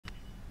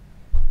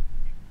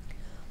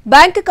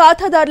Bank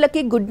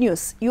ఖాతాదారులకి good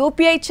news.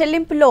 UPI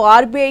చెల్లింపుల్లో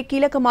RBI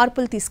కీలక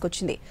మార్పులు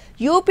తీసుకొచ్చింది.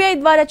 యూపీఐ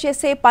ద్వారా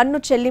చేసే పన్ను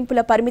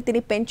చెల్లింపుల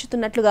పరిమితిని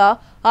పెంచుతున్నట్లుగా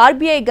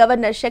ఆర్బీఐ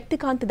గవర్నర్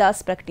శక్తికాంత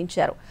దాస్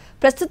ప్రకటించారు.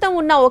 ప్రస్తుతం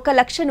ఉన్న 1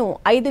 లక్షను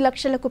 5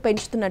 లక్షలకు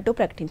పెంచుతున్నట్టు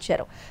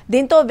ప్రకటించారు.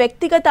 దీంతో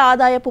వ్యక్తిగత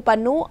ఆదాయపు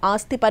పన్ను,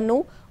 ఆస్తి పన్ను,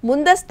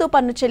 ముందస్తు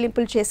పన్ను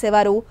చెల్లింపులు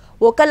చేసేవారు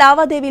 1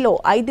 లావాదేవీలో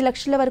 5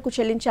 లక్షల వరకు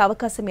చెల్లించే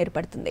అవకాశం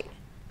ఏర్పడుతుంది.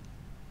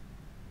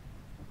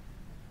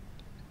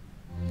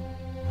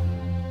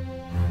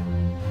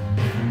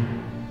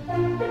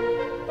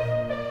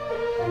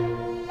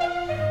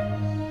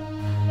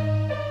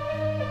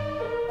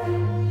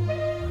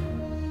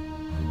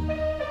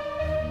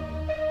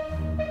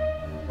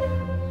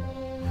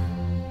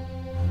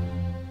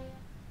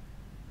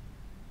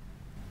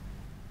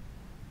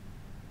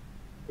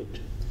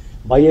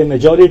 By a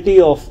majority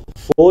of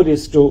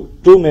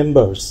 4:2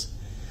 members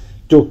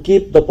to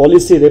keep the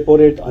policy repo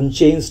rate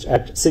unchanged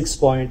at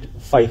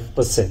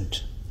 6.5%.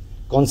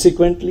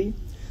 Consequently,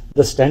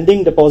 the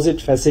standing deposit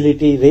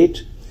facility rate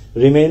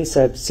remains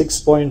at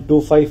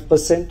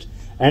 6.25%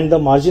 and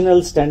the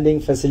marginal standing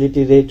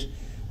facility rate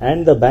and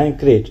the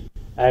bank rate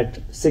at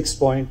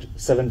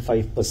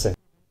 6.75%.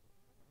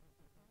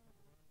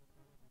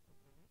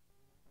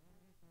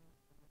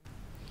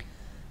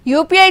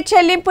 UPI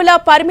చెల్లింపుల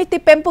పరిమితి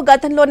పెంపు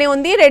గతంలోనే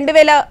ఉంది.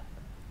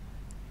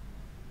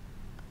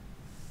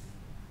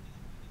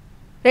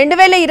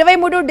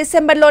 2023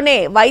 డిసెంబర్లోనే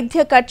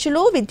వైద్య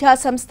ఖర్చులు, విద్యా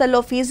సంస్థల్లో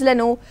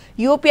ఫీజులను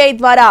యూపీఐ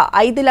ద్వారా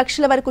 5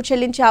 లక్షల వరకు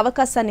చెల్లించే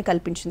అవకాశాన్ని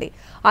కల్పించింది.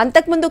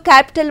 అంతకుముందు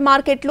క్యాపిటల్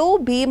మార్కెట్లు,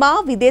 బీమా,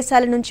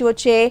 విదేశాల నుంచి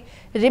వచ్చే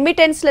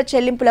రిమిటెన్స్ల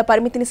చెల్లింపుల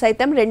పరిమితిని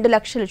సైతం 2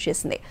 లక్షలు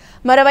చేసింది.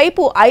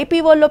 మరోవైపు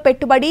ఐపీఓల్లో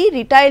పెట్టుబడి,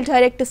 రిటైల్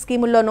డైరెక్ట్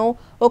స్కీముల్లోనూ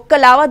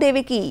 1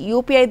 లావాదేవీకి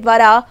యూపీఐ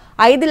ద్వారా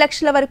 5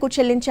 లక్షల వరకు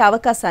చెల్లించే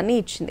అవకాశాన్ని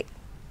ఇచ్చింది.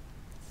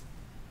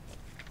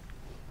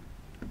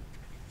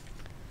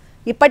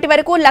 ఇప్పటి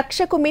వరకు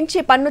లక్షకు మించి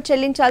పన్ను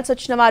చెల్లించాల్సి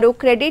వచ్చిన వారు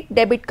క్రెడిట్,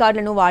 డెబిట్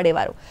కార్డులను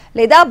వాడేవారు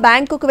లేదా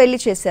బ్యాంకుకు వెళ్లి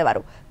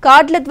చేసేవారు.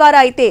 కార్డుల ద్వారా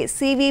అయితే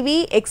సివివి,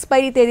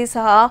 ఎక్స్పైరీ తేదీ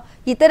సహా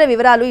ఇతర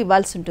వివరాలు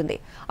ఇవ్వాల్సి ఉంటుంది.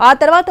 ఆ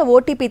తర్వాత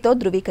ఓటీపీతో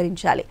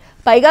ధృవీకరించాలి.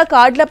 పైగా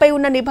కార్డులపై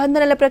ఉన్న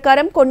నిబంధనల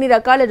ప్రకారం కొన్ని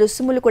రకాల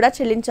రుసుములు కూడా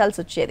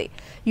చెల్లించాల్సి వచ్చేది.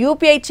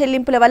 యూపీఐ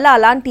చెల్లింపుల వల్ల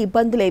అలాంటి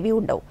ఇబ్బందులేవీ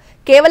ఉండవు.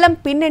 కేవలం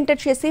పిన్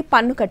ఎంటర్ చేసి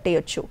పన్ను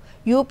కట్టేయొచ్చు.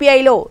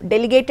 యూపీఐలో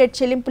డెలిగేటెడ్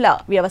చెల్లింపుల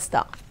వ్యవస్థ.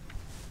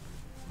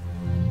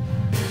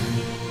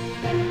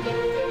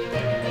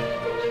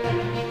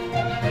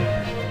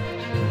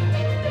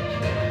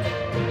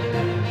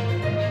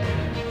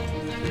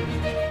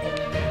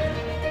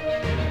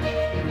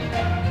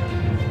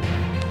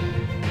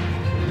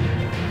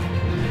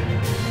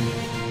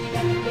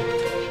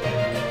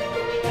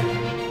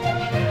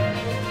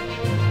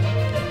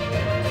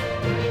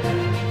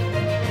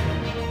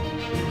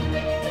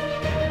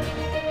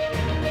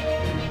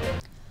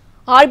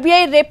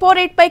 ఆర్బీఐ రెపో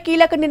రేట్ పై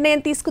కీలక నిర్ణయం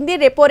తీసుకుంది.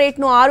 రెపో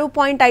రేట్ను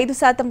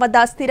 6.5% వద్ద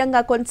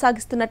స్థిరంగా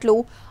కొనసాగిస్తున్నట్లు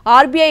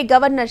ఆర్బీఐ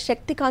గవర్నర్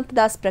శక్తికాంత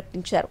దాస్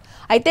ప్రకటించారు.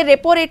 అయితే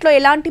రెపో రేట్లో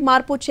ఎలాంటి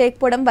మార్పు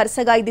చేయకపోవడం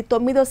వరుసగా ఇది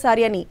 9వ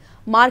అని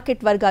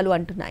మార్కెట్ వర్గాలు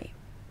అంటున్నాయి.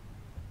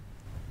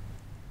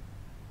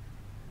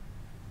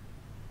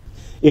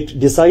 It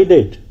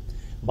decided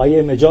by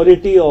a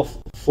majority of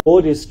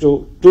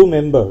 4:2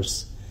 members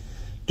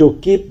to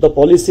keep the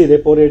policy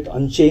repo rate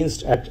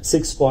unchanged at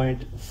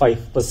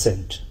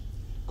 6.5%.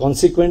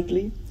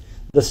 Consequently,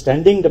 the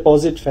standing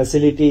deposit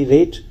facility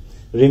rate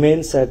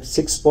remains at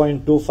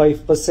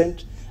 6.25%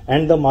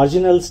 and the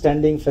marginal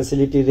standing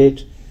facility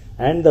rate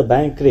and the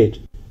bank rate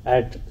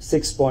at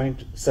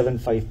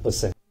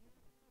 6.75%.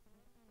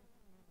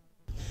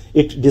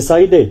 It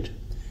decided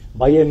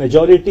by a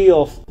majority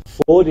of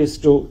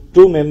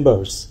 4:2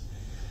 members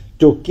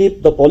to keep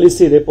the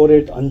policy repo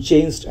rate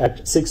unchanged at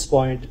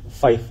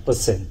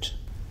 6.5%.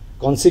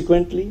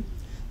 Consequently,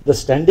 the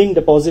standing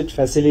deposit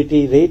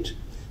facility rate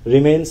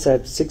remains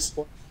at 6.